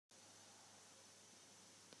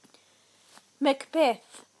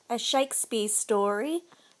Macbeth, a Shakespeare story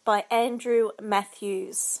by Andrew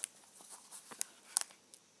Matthews.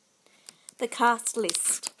 The cast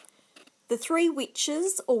list. The Three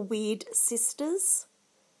Witches or Weird Sisters.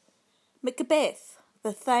 Macbeth,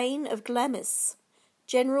 the Thane of Glamis,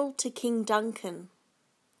 General to King Duncan.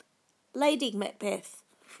 Lady Macbeth,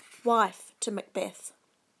 wife to Macbeth.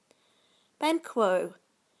 Banquo,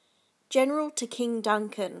 General to King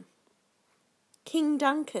Duncan. King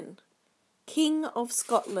Duncan, King of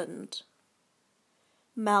Scotland.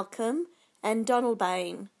 Malcolm and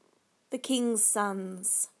Donalbain, the King's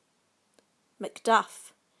sons.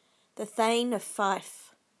 Macduff, the Thane of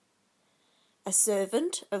Fife. A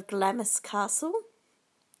servant of Glamis Castle.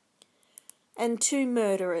 And two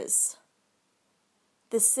murderers.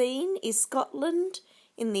 The scene is Scotland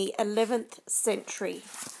in the 11th century.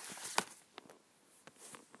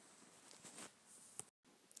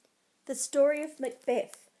 The Story of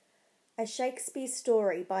Macbeth, a Shakespeare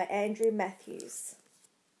story by Andrew Matthews.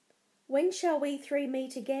 When shall we three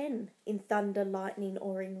meet again, in thunder, lightning,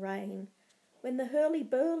 or in rain? When the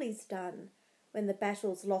hurly-burly's done, when the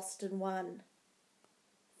battle's lost and won.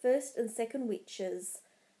 First and Second Witches,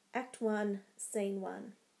 Act 1, Scene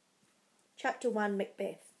 1. Chapter 1,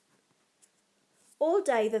 Macbeth. All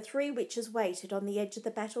day the three witches waited on the edge of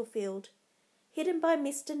the battlefield. Hidden by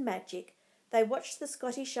mist and magic, they watched the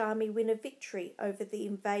Scottish army win a victory over the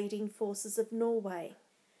invading forces of Norway,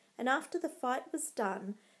 and after the fight was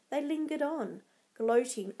done, they lingered on,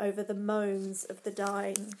 gloating over the moans of the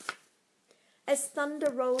dying. As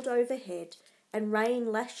thunder rolled overhead and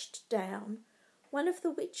rain lashed down, one of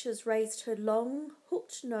the witches raised her long,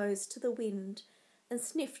 hooked nose to the wind and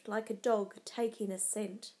sniffed like a dog taking a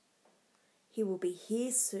scent. "He will be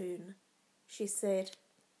here soon," she said.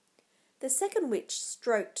 The second witch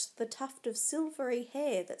stroked the tuft of silvery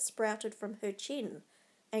hair that sprouted from her chin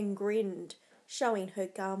and grinned, showing her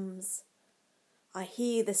gums. "I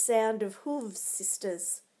hear the sound of hooves,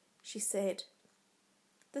 sisters," she said.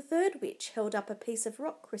 The third witch held up a piece of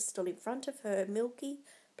rock crystal in front of her milky,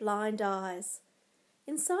 blind eyes.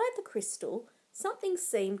 Inside the crystal, something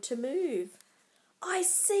seemed to move. "I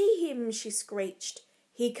see him," she screeched.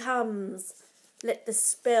 "He comes. Let the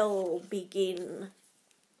spell begin."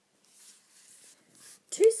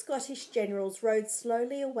 Two Scottish generals rode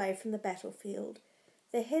slowly away from the battlefield,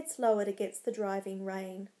 their heads lowered against the driving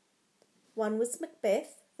rain. One was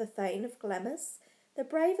Macbeth, the Thane of Glamis, the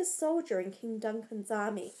bravest soldier in King Duncan's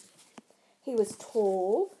army. He was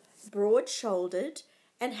tall, broad-shouldered,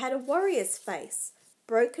 and had a warrior's face,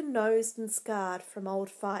 broken-nosed and scarred from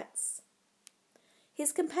old fights.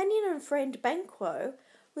 His companion and friend Banquo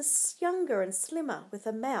was younger and slimmer, with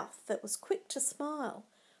a mouth that was quick to smile,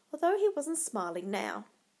 although he wasn't smiling now.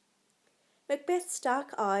 Macbeth's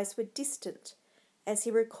dark eyes were distant as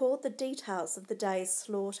he recalled the details of the day's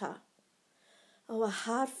slaughter. "Oh, a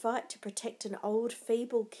hard fight to protect an old,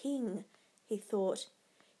 feeble king," he thought.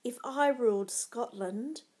 "If I ruled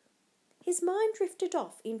Scotland." His mind drifted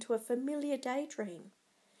off into a familiar daydream.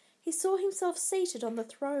 He saw himself seated on the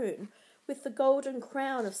throne with the golden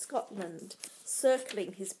crown of Scotland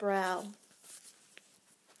circling his brow.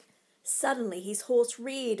 Suddenly his horse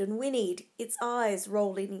reared and whinnied, its eyes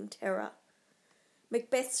rolling in terror.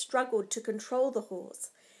 Macbeth struggled to control the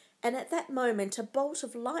horse, and at that moment a bolt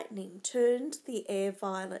of lightning turned the air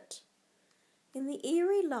violet. In the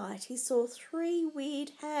eerie light he saw three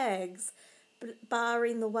weird hags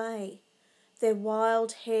barring the way, their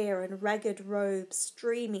wild hair and ragged robes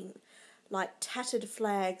streaming like tattered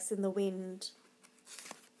flags in the wind.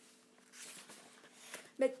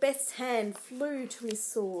 Macbeth's hand flew to his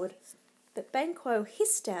sword, but Banquo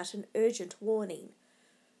hissed out an urgent warning.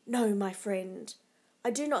 "No, my friend,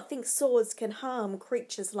 I do not think swords can harm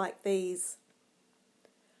creatures like these."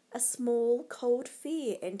 A small, cold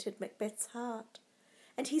fear entered Macbeth's heart,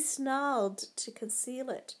 and he snarled to conceal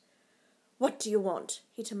it. "What do you want?"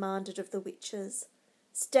 he demanded of the witches.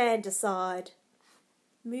 "Stand aside."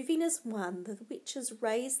 Moving as one, the witches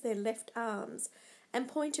raised their left arms and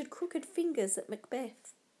pointed crooked fingers at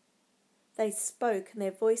Macbeth. They spoke, and their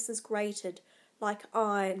voices grated like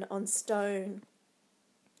iron on stone.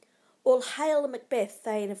 "All hail Macbeth,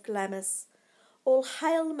 Thane of Glamis! All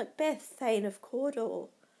hail Macbeth, Thane of Cawdor!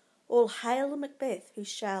 All hail Macbeth, who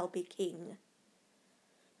shall be king!"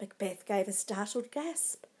 Macbeth gave a startled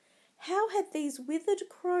gasp. How had these withered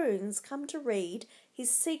crones come to read his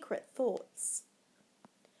secret thoughts?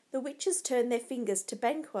 The witches turned their fingers to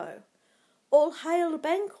Banquo. "All hail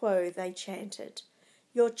Banquo," they chanted.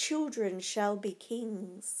 "Your children shall be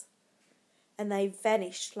kings." And they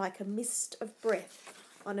vanished like a mist of breath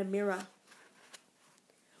on a mirror.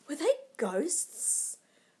 Were they ghosts?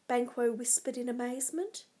 Banquo whispered in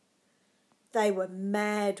amazement. They were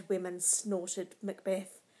mad women, snorted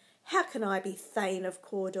Macbeth. How can I be Thane of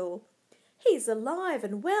Cawdor? He's alive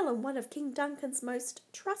and well and one of King Duncan's most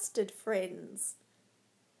trusted friends.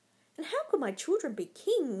 And how could my children be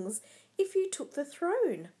kings if you took the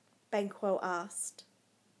throne? Banquo asked.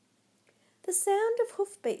 The sound of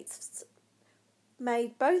hoofbeats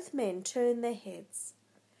made both men turn their heads.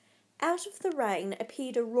 Out of the rain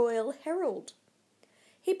appeared a royal herald.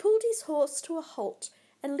 He pulled his horse to a halt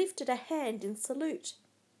and lifted a hand in salute.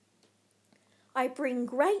 I bring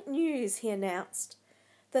great news, he announced.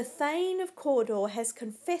 The Thane of Cawdor has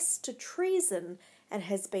confessed to treason and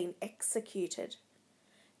has been executed.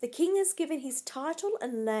 The king has given his title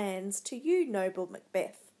and lands to you, noble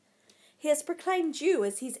Macbeth. He has proclaimed you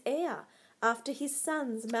as his heir after his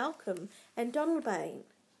sons Malcolm and Donalbain.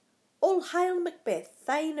 All hail Macbeth,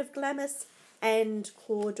 Thane of Glamis and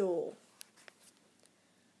Cawdor.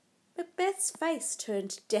 Macbeth's face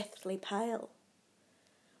turned deathly pale.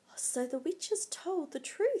 So the witches told the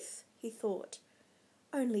truth, he thought.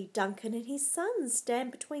 Only Duncan and his sons stand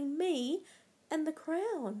between me and the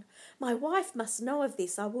crown. My wife must know of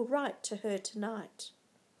this. I will write to her tonight.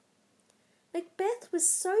 Macbeth was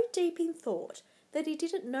so deep in thought that he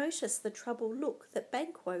didn't notice the troubled look that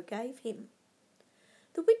Banquo gave him.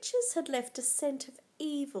 The witches had left a scent of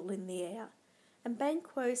evil in the air, and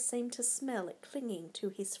Banquo seemed to smell it clinging to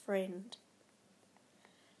his friend.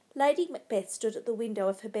 Lady Macbeth stood at the window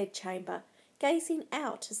of her bedchamber, gazing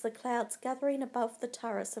out as the clouds gathering above the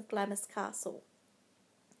turrets of Glamis Castle.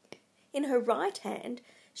 In her right hand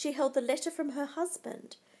she held the letter from her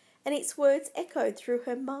husband, and its words echoed through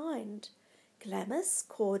her mind. Glamis,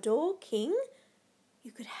 Cawdor, King,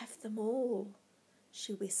 you could have them all,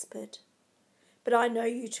 she whispered. But I know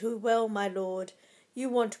you too well, my lord. You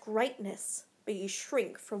want greatness, but you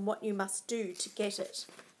shrink from what you must do to get it.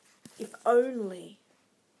 If only...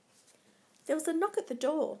 There was a knock at the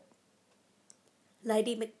door.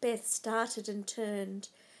 Lady Macbeth started and turned,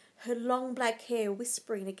 her long black hair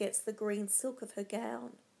whispering against the green silk of her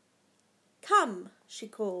gown. Come, she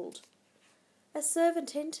called. A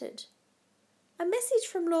servant entered. A message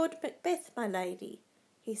from Lord Macbeth, my lady,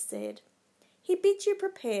 he said. He bids you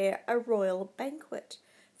prepare a royal banquet,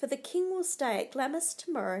 for the king will stay at Glamis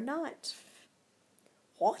tomorrow night.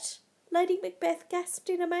 What? Lady Macbeth gasped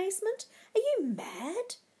in amazement. Are you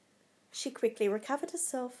mad? She quickly recovered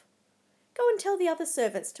herself. Go and tell the other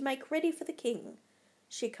servants to make ready for the king,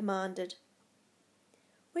 she commanded.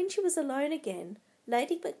 When she was alone again,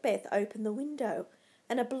 Lady Macbeth opened the window,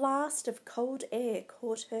 and a blast of cold air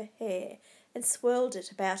caught her hair and swirled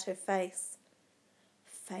it about her face.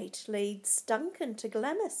 Fate leads Duncan to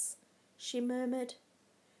Glamis, she murmured.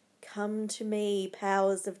 Come to me,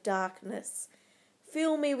 powers of darkness.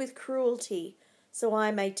 Fill me with cruelty, so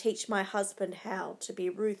I may teach my husband how to be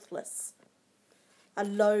ruthless. A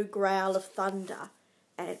low growl of thunder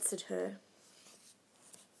answered her.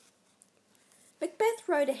 Macbeth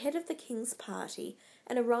rode ahead of the king's party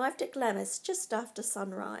and arrived at Glamis just after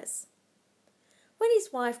sunrise. When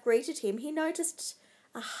his wife greeted him, he noticed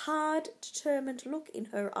a hard, determined look in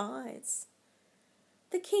her eyes.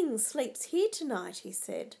 The king sleeps here tonight, he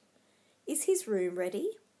said. Is his room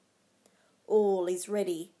ready? All is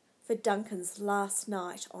ready for Duncan's last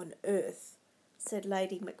night on earth, said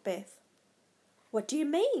Lady Macbeth. What do you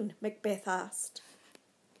mean? Macbeth asked.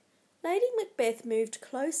 Lady Macbeth moved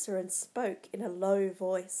closer and spoke in a low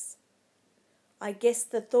voice. I guess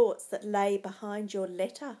the thoughts that lay behind your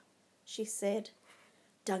letter, she said.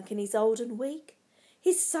 Duncan is old and weak.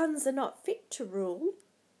 His sons are not fit to rule,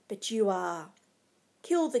 but you are.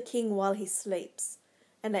 Kill the king while he sleeps,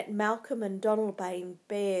 and let Malcolm and Donalbain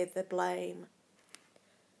bear the blame.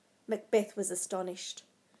 Macbeth was astonished.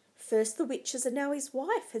 First the witches and now his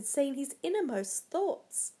wife had seen his innermost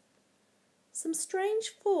thoughts. Some strange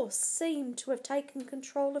force seemed to have taken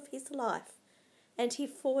control of his life, and he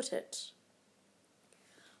fought it.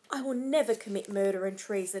 I will never commit murder and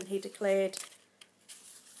treason, he declared.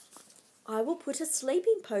 I will put a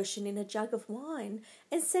sleeping potion in a jug of wine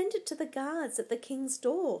and send it to the guards at the king's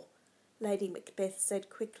door, Lady Macbeth said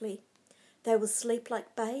quickly. They will sleep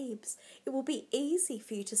like babes. It will be easy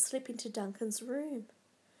for you to slip into Duncan's room.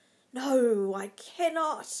 No, I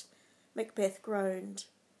cannot, Macbeth groaned.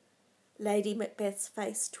 Lady Macbeth's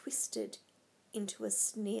face twisted into a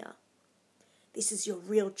sneer. This is your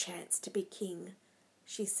real chance to be king,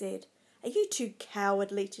 she said. Are you too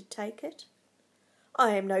cowardly to take it?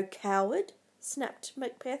 I am no coward, snapped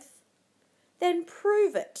Macbeth. Then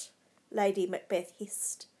prove it, Lady Macbeth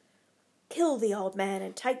hissed. Kill the old man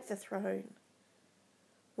and take the throne.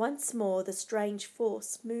 Once more the strange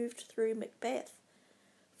force moved through Macbeth.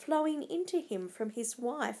 flowing into him from his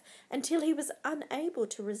wife until he was unable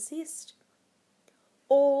to resist.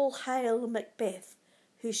 "All hail Macbeth,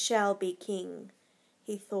 who shall be king,"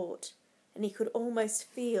 he thought, and he could almost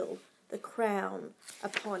feel the crown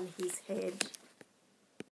upon his head.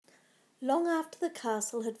 Long after the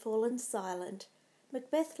castle had fallen silent,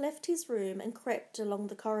 Macbeth left his room and crept along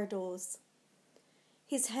the corridors.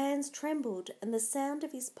 His hands trembled, and the sound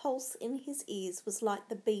of his pulse in his ears was like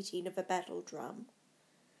the beating of a battle drum.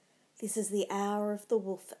 "This is the hour of the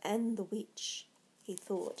wolf and the witch," he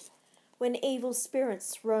thought, "when evil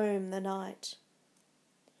spirits roam the night."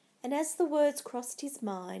 And as the words crossed his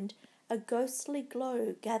mind, a ghostly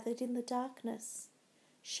glow gathered in the darkness,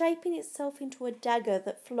 shaping itself into a dagger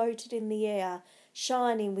that floated in the air,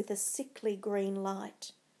 shining with a sickly green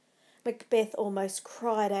light. Macbeth almost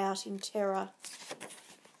cried out in terror.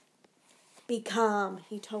 "Be calm,"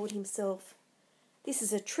 he told himself. "This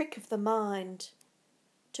is a trick of the mind."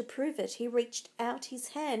 To prove it, he reached out his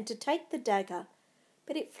hand to take the dagger,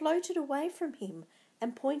 but it floated away from him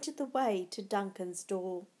and pointed the way to Duncan's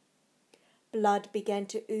door. Blood began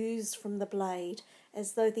to ooze from the blade,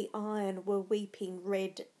 as though the iron were weeping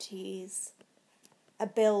red tears. A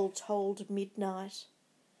bell tolled midnight.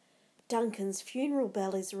 "Duncan's funeral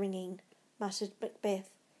bell is ringing," muttered Macbeth,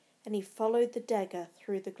 and he followed the dagger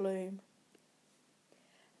through the gloom.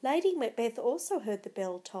 Lady Macbeth also heard the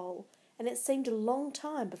bell toll, and it seemed a long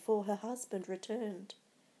time before her husband returned.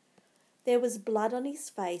 There was blood on his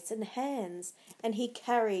face and hands, and he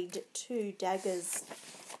carried 2 daggers.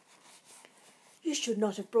 "You should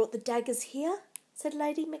not have brought the daggers here," said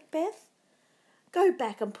Lady Macbeth. "Go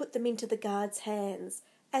back and put them into the guard's hands,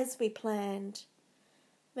 as we planned."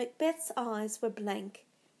 Macbeth's eyes were blank.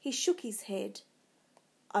 He shook his head.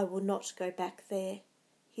 "I will not go back there,"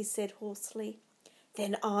 he said hoarsely.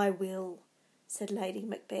 "Then I will," said Lady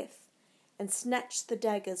Macbeth, and snatched the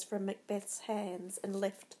daggers from Macbeth's hands and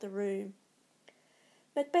left the room.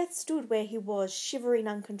 Macbeth stood where he was, shivering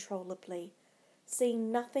uncontrollably, seeing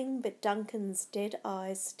nothing but Duncan's dead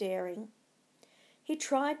eyes staring. He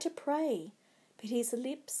tried to pray, but his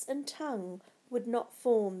lips and tongue would not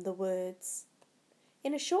form the words.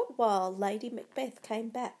 In a short while Lady Macbeth came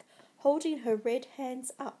back, holding her red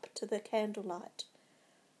hands up to the candlelight.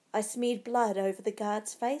 "I smeared blood over the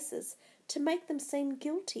guards' faces to make them seem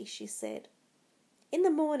guilty," she said. "In the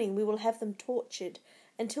morning we will have them tortured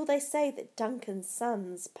until they say that Duncan's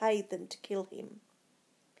sons paid them to kill him."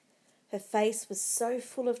 Her face was so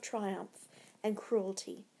full of triumph and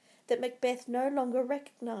cruelty that Macbeth no longer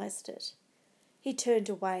recognised it. He turned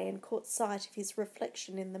away and caught sight of his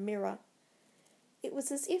reflection in the mirror. It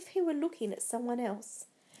was as if he were looking at someone else,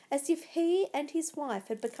 as if he and his wife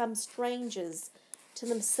had become strangers to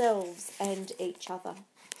themselves and each other.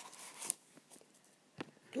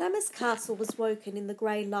 Glamis Castle was woken in the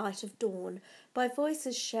grey light of dawn by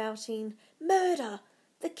voices shouting, "Murder!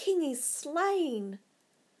 The king is slain!"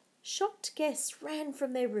 Shocked guests ran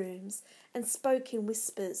from their rooms and spoke in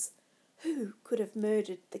whispers. Who could have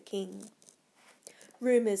murdered the king?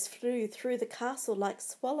 Rumours flew through the castle like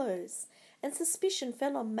swallows, and suspicion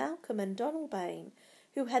fell on Malcolm and Donalbain,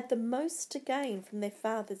 who had the most to gain from their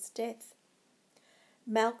father's death.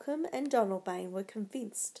 Malcolm and Donalbain were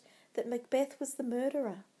convinced that Macbeth was the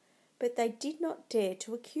murderer, but they did not dare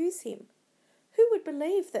to accuse him. Who would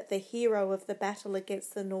believe that the hero of the battle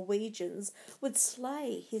against the Norwegians would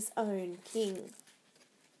slay his own king?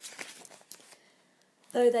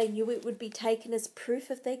 Though they knew it would be taken as proof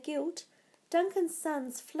of their guilt, Duncan's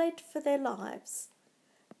sons fled for their lives.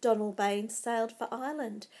 Donalbain sailed for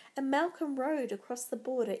Ireland, and Malcolm rode across the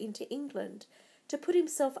border into England to put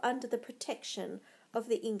himself under the protection of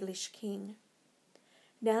the English king.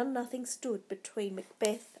 Now nothing stood between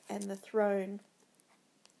Macbeth and the throne.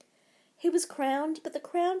 He was crowned, but the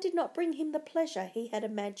crown did not bring him the pleasure he had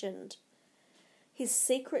imagined. His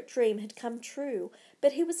secret dream had come true,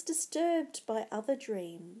 but he was disturbed by other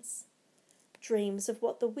dreams. Dreams of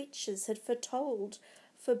what the witches had foretold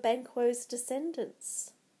for Banquo's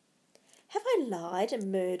descendants. "Have I lied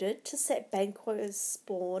and murdered to set Banquo's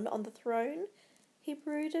spawn on the throne?" he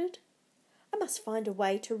brooded. "I must find a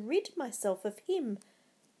way to rid myself of him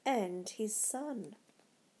and his son."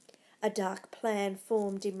 A dark plan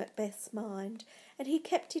formed in Macbeth's mind, and he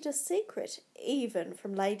kept it a secret even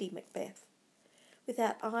from Lady Macbeth.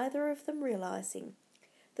 Without either of them realising,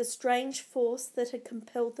 the strange force that had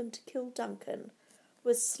compelled them to kill Duncan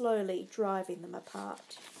was slowly driving them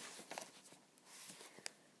apart.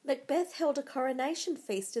 Macbeth held a coronation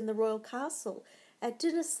feast in the royal castle at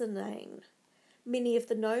Dinsinane. Many of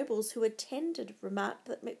the nobles who attended remarked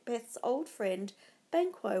that Macbeth's old friend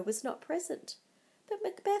Banquo was not present, but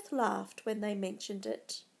Macbeth laughed when they mentioned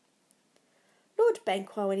it. Lord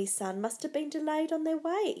Banquo and his son must have been delayed on their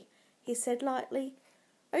way, he said lightly.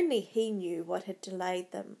 Only he knew what had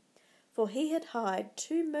delayed them, for he had hired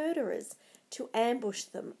 2 murderers to ambush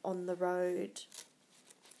them on the road.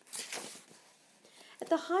 At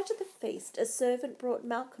the height of the feast, a servant brought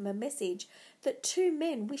Malcolm a message that 2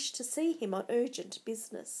 men wished to see him on urgent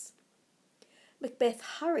business. Macbeth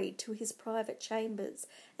hurried to his private chambers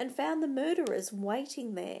and found the murderers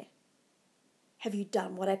waiting there. "Have you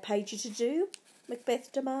done what I paid you to do?"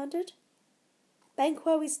 Macbeth demanded.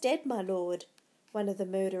 "Banquo is dead, my lord," one of the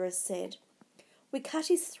murderers said. "We cut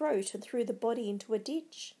his throat and threw the body into a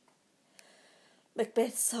ditch."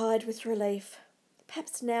 Macbeth sighed with relief.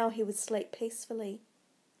 Perhaps now he would sleep peacefully.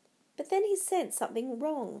 But then he sensed something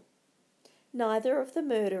wrong. Neither of the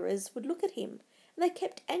murderers would look at him, and they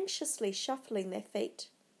kept anxiously shuffling their feet.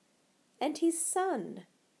 "And his son,"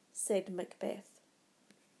 said Macbeth.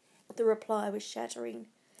 The reply was shattering.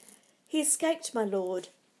 "He escaped, my lord.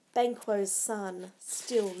 Banquo's son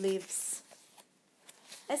still lives."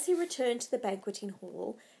 As he returned to the banqueting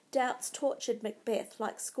hall, doubts tortured Macbeth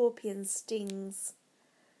like scorpion stings.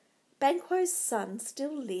 "Banquo's son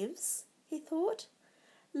still lives," he thought.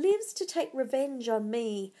 "Lives to take revenge on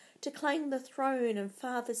me, to claim the throne and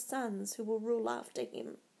father sons who will rule after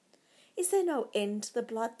him. Is there no end to the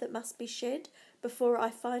blood that must be shed before I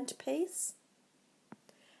find peace?"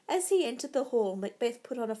 As he entered the hall, Macbeth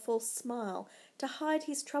put on a false smile to hide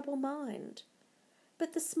his troubled mind.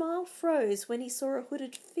 But the smile froze when he saw a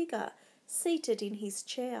hooded figure seated in his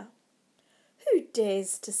chair. "Who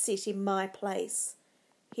dares to sit in my place?"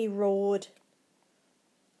 he roared.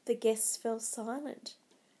 The guests fell silent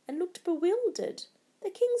and looked bewildered. The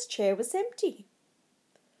king's chair was empty.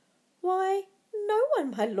 "Why, no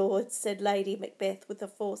one, my lord," said Lady Macbeth with a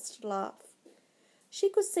forced laugh. She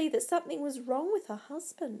could see that something was wrong with her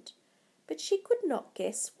husband, but she could not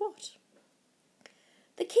guess what.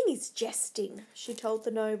 "The king is jesting," she told the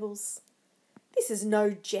nobles. "This is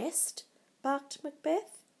no jest," barked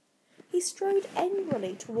Macbeth. He strode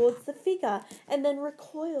angrily towards the figure and then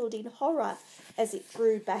recoiled in horror as it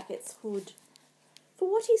drew back its hood. For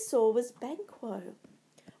what he saw was Banquo,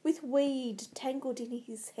 with weed tangled in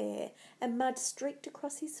his hair and mud streaked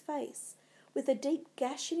across his face, with a deep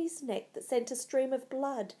gash in his neck that sent a stream of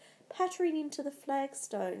blood pattering into the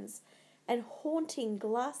flagstones, and haunting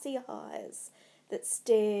glassy eyes that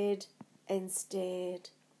stared and stared.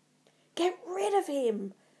 "Get rid of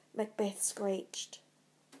him!" Macbeth screeched.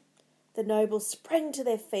 The nobles sprang to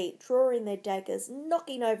their feet, drawing their daggers,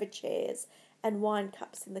 knocking over chairs and wine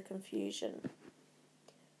cups in the confusion.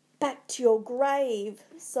 "Back to your grave,"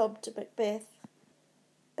 sobbed Macbeth.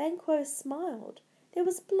 Banquo smiled. There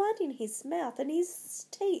was blood in his mouth, and his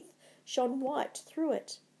teeth shone white through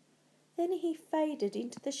it. Then he faded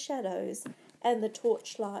into the shadows and the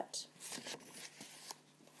torchlight.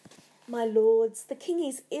 "My lords, the king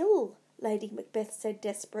is ill," Lady Macbeth said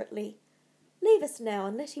desperately. "Leave us now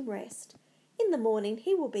and let him rest. In the morning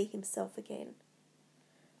he will be himself again."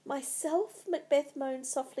 "Myself?" Macbeth moaned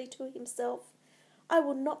softly to himself. "I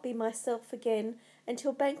will not be myself again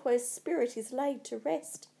until Banquo's spirit is laid to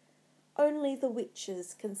rest. Only the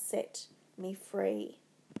witches can set me free."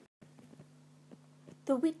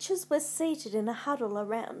 The witches were seated in a huddle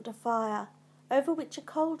around a fire, over which a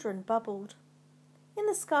cauldron bubbled. In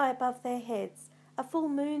the sky above their heads, a full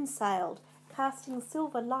moon sailed, casting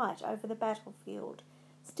silver light over the battlefield,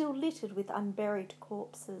 still littered with unburied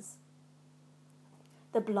corpses.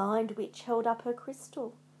 The blind witch held up her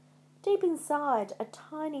crystal. Deep inside, a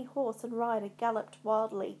tiny horse and rider galloped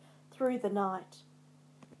wildly through the night.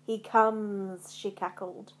 "He comes," she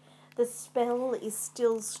cackled. "The spell is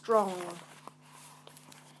still strong."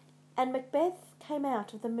 And Macbeth came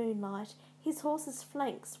out of the moonlight, his horse's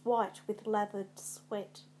flanks white with lathered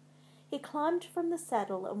sweat. He climbed from the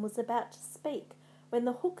saddle and was about to speak when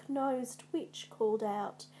the hook-nosed witch called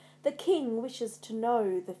out, "The king wishes to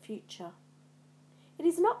know the future." "It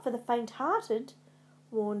is not for the faint-hearted,"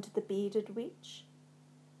 warned the bearded witch.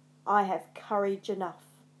 "I have courage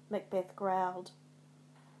enough," Macbeth growled.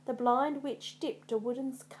 The blind witch dipped a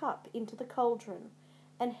wooden cup into the cauldron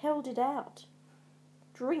and held it out.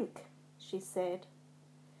 "Drink," she said.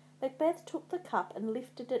 Macbeth took the cup and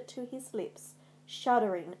lifted it to his lips,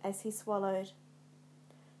 shuddering as he swallowed.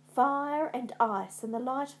 Fire and ice and the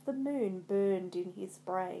light of the moon burned in his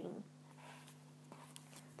brain.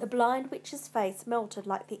 The blind witch's face melted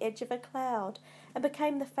like the edge of a cloud and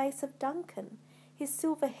became the face of Duncan, his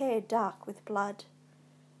silver hair dark with blood.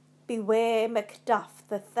 "Beware Macduff,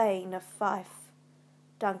 the Thane of Fife,"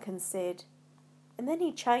 Duncan said, and then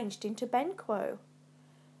he changed into Banquo.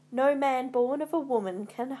 "No man born of a woman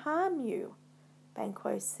can harm you,"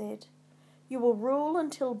 Banquo said. You will rule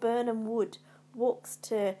until Birnam Wood walks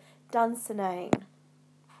to Dunsinane."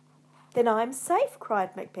 "Then I am safe,"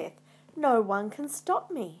 cried Macbeth. "No one can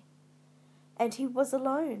stop me." And he was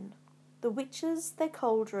alone. The witches, their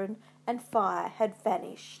cauldron, and fire had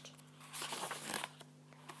vanished.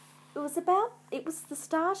 It was the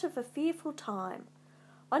start of a fearful time.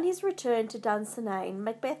 On his return to Dunsinane,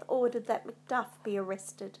 Macbeth ordered that Macduff be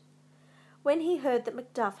arrested. When he heard that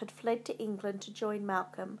Macduff had fled to England to join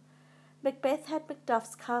Malcolm, Macbeth had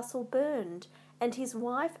Macduff's castle burned and his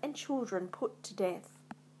wife and children put to death.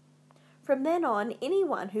 From then on,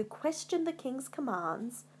 anyone who questioned the king's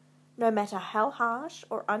commands, no matter how harsh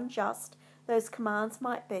or unjust those commands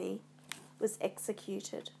might be, was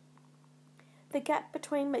executed. The gap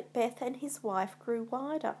between Macbeth and his wife grew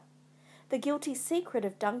wider. The guilty secret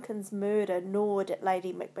of Duncan's murder gnawed at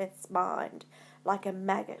Lady Macbeth's mind like a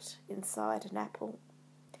maggot inside an apple.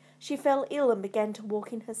 She fell ill and began to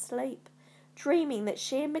walk in her sleep, dreaming that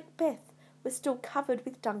she and Macbeth were still covered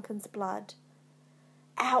with Duncan's blood.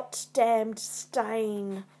 "Out, damned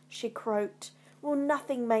stain," she croaked. "Will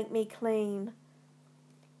nothing make me clean?"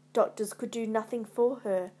 Doctors could do nothing for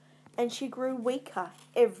her, and she grew weaker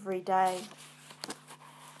every day.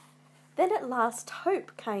 Then at last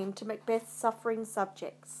hope came to Macbeth's suffering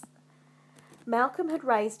subjects. Malcolm had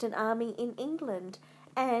raised an army in England,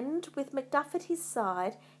 and, with Macduff at his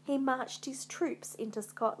side, he marched his troops into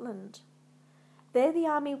Scotland. There the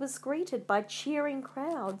army was greeted by cheering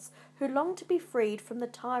crowds who longed to be freed from the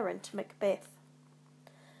tyrant Macbeth.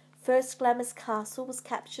 First Glamis Castle was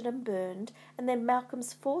captured and burned, and then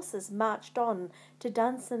Malcolm's forces marched on to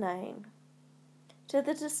Dunsinane. To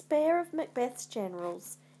the despair of Macbeth's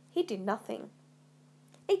generals, he did nothing.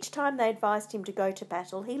 Each time they advised him to go to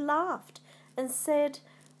battle, he laughed and said,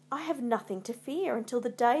 "I have nothing to fear until the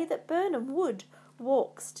day that Birnam Wood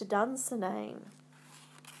walks to Dunsinane."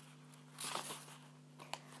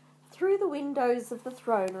 Through the windows of the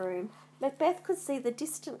throne room, Macbeth could see the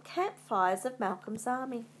distant campfires of Malcolm's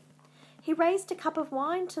army. He raised a cup of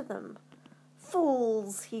wine to them.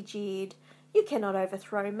 "Fools," he jeered, "you cannot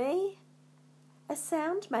overthrow me." A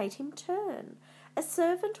sound made him turn. A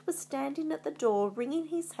servant was standing at the door, wringing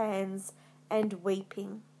his hands and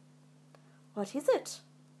weeping. "What is it?"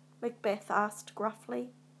 Macbeth asked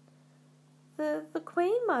gruffly. The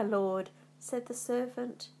Queen, my lord," said the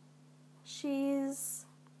servant. "She is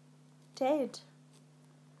dead."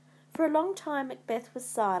 For a long time Macbeth was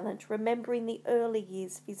silent, remembering the early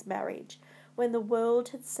years of his marriage, when the world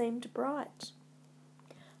had seemed bright.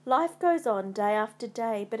 "Life goes on day after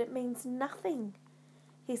day, but it means nothing,"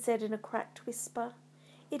 he said in a cracked whisper.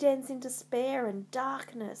 "It ends in despair and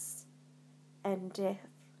darkness and death."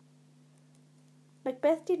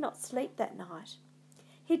 Macbeth did not sleep that night.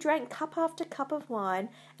 He drank cup after cup of wine,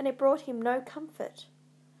 and it brought him no comfort.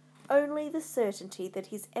 Only the certainty that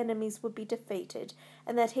his enemies would be defeated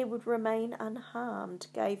and that he would remain unharmed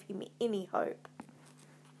gave him any hope.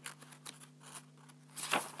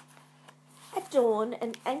 At dawn,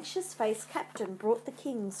 an anxious-faced captain brought the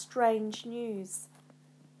king strange news.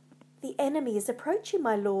 "The enemy is approaching,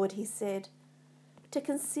 my lord," he said. "To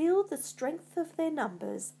conceal the strength of their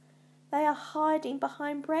numbers, they are hiding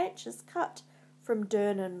behind branches cut from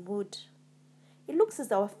Birnam Wood. It looks as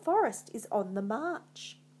though a forest is on the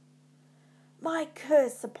march." "My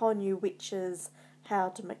curse upon you, witches,"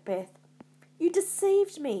 howled Macbeth. "You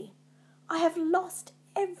deceived me. I have lost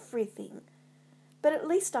everything. But at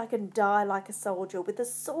least I can die like a soldier with a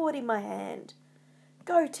sword in my hand.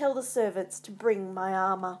 Go tell the servants to bring my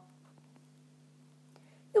armour."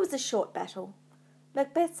 It was a short battle.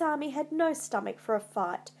 Macbeth's army had no stomach for a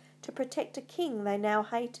fight to protect a king they now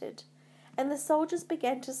hated, and the soldiers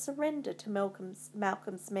began to surrender to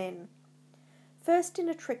Malcolm's men, first in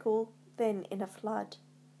a trickle, then in a flood.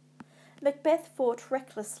 Macbeth fought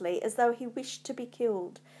recklessly as though he wished to be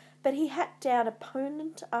killed, but he hacked down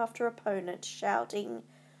opponent after opponent, shouting,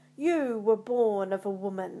 "You were born of a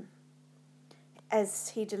woman," as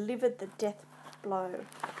he delivered the death blow.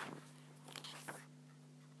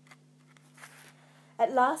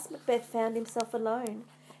 At last Macbeth found himself alone.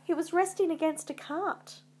 He was resting against a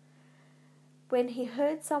cart when he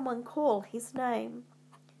heard someone call his name.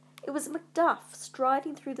 It was Macduff,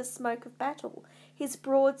 striding through the smoke of battle, his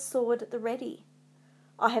broadsword at the ready.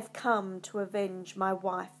 "I have come to avenge my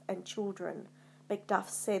wife and children," Macduff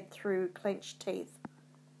said through clenched teeth.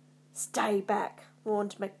 "Stay back,"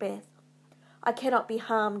 warned Macbeth. "I cannot be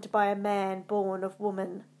harmed by a man born of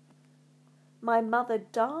woman." "My mother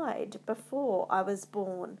died before I was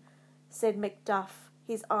born," said Macduff,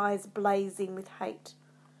 his eyes blazing with hate.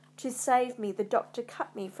 "To save me, the doctor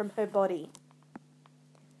cut me from her body."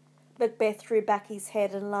 Macbeth threw back his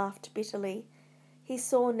head and laughed bitterly. He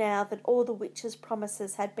saw now that all the witch's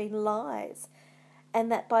promises had been lies,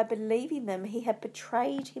 and that by believing them he had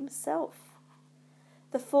betrayed himself.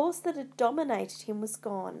 The force that had dominated him was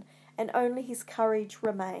gone, and only his courage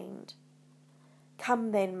remained.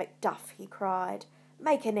 "Come then, Macduff," he cried,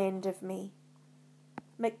 "make an end of me."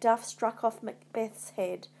 Macduff struck off Macbeth's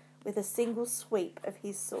head with a single sweep of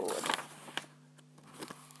his sword.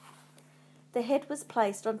 The head was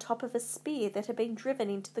placed on top of a spear that had been driven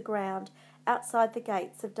into the ground outside the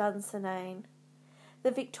gates of Dunsinane.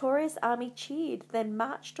 The victorious army cheered, then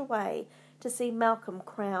marched away to see Malcolm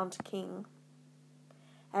crowned king.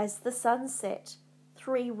 As the sun set,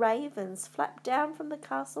 3 ravens flapped down from the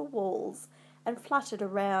castle walls and fluttered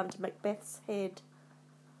around Macbeth's head.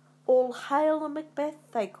 "All hail,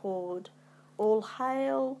 Macbeth," they called. "All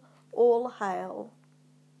hail, all hail."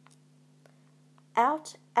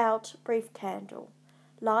 Out, out, brief candle.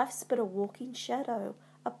 Life's but a walking shadow,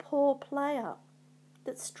 a poor player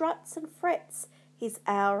that struts and frets his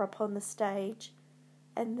hour upon the stage,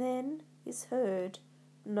 and then is heard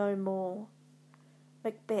no more.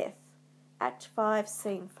 Macbeth, Act 5,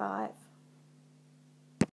 Scene 5.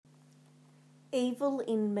 Evil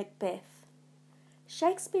in Macbeth.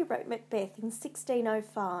 Shakespeare wrote Macbeth in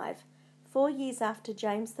 1605, 4 years after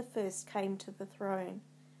James I came to the throne.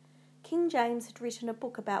 King James had written a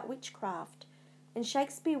book about witchcraft, and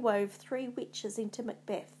Shakespeare wove 3 witches into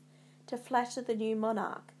Macbeth to flatter the new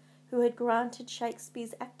monarch, who had granted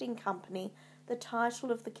Shakespeare's acting company the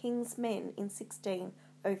title of the King's Men in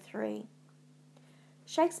 1603.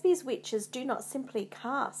 Shakespeare's witches do not simply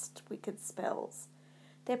cast wicked spells.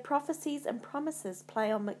 Their prophecies and promises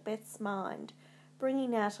play on Macbeth's mind,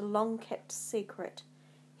 bringing out a long-kept secret,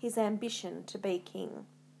 his ambition to be king.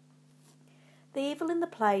 The evil in the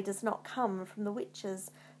play does not come from the witches,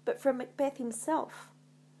 but from Macbeth himself.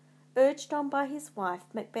 Urged on by his wife,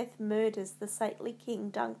 Macbeth murders the saintly King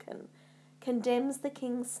Duncan, condemns the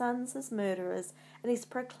king's sons as murderers, and is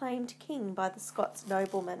proclaimed king by the Scots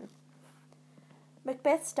noblemen.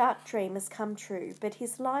 Macbeth's dark dream has come true, but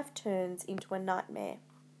his life turns into a nightmare.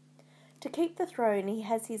 To keep the throne, he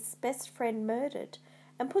has his best friend murdered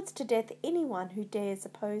and puts to death anyone who dares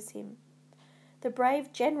oppose him. The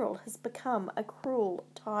brave general has become a cruel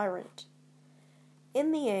tyrant.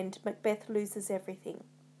 In the end, Macbeth loses everything.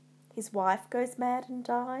 His wife goes mad and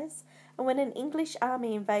dies, and when an English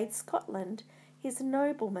army invades Scotland, his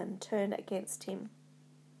noblemen turn against him.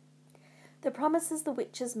 The promises the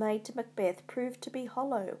witches made to Macbeth prove to be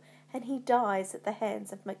hollow, and he dies at the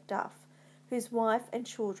hands of Macduff, whose wife and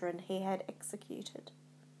children he had executed.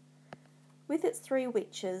 With its 3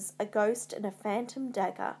 witches, a ghost and a phantom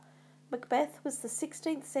dagger, Macbeth was the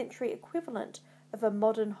 16th century equivalent of a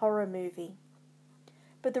modern horror movie.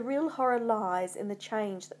 But the real horror lies in the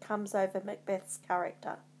change that comes over Macbeth's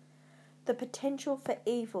character. The potential for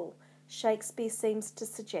evil, Shakespeare seems to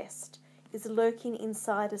suggest, is lurking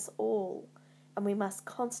inside us all, and we must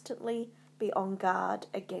constantly be on guard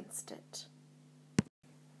against it.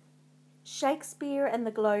 Shakespeare and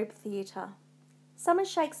the Globe Theatre. Some of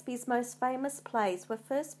Shakespeare's most famous plays were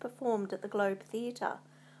first performed at the Globe Theatre,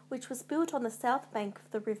 which was built on the south bank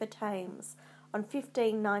of the River Thames on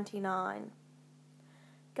 1599.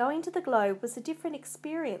 Going to the Globe was a different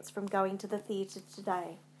experience from going to the theatre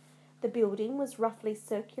today. The building was roughly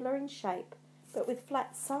circular in shape, but with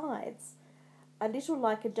flat sides, a little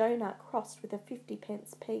like a donut crossed with a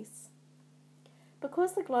 50-pence piece.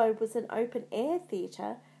 Because the Globe was an open-air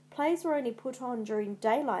theatre, plays were only put on during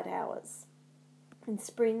daylight hours, in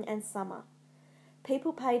spring and summer.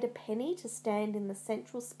 People paid a penny to stand in the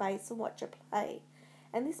central space and watch a play,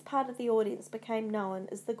 and this part of the audience became known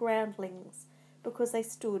as the groundlings, because they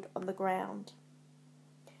stood on the ground.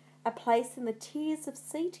 A place in the tiers of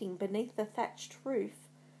seating beneath the thatched roof,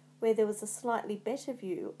 where there was a slightly better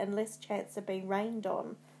view and less chance of being rained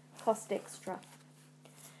on, cost extra.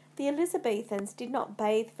 The Elizabethans did not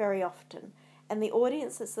bathe very often, and the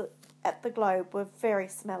audiences at the Globe were very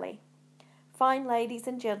smelly. Fine ladies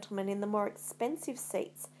and gentlemen in the more expensive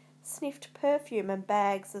seats sniffed perfume and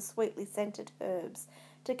bags of sweetly scented herbs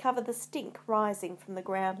to cover the stink rising from the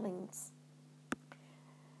groundlings.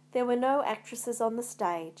 There were no actresses on the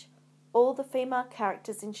stage. All the female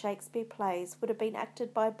characters in Shakespeare plays would have been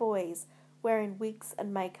acted by boys wearing wigs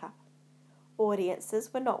and makeup.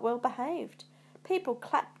 Audiences were not well behaved. People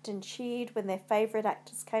clapped and cheered when their favourite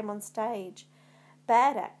actors came on stage.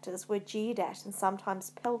 Bad actors were jeered at and sometimes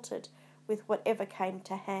pelted with whatever came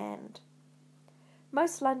to hand.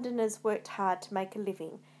 Most Londoners worked hard to make a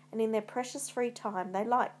living, and in their precious free time they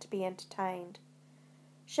liked to be entertained.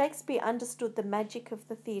 Shakespeare understood the magic of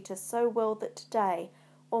the theatre so well that today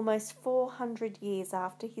Almost 400 years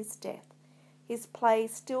after his death, his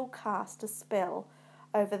plays still cast a spell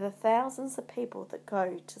over the thousands of people that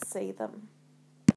go to see them.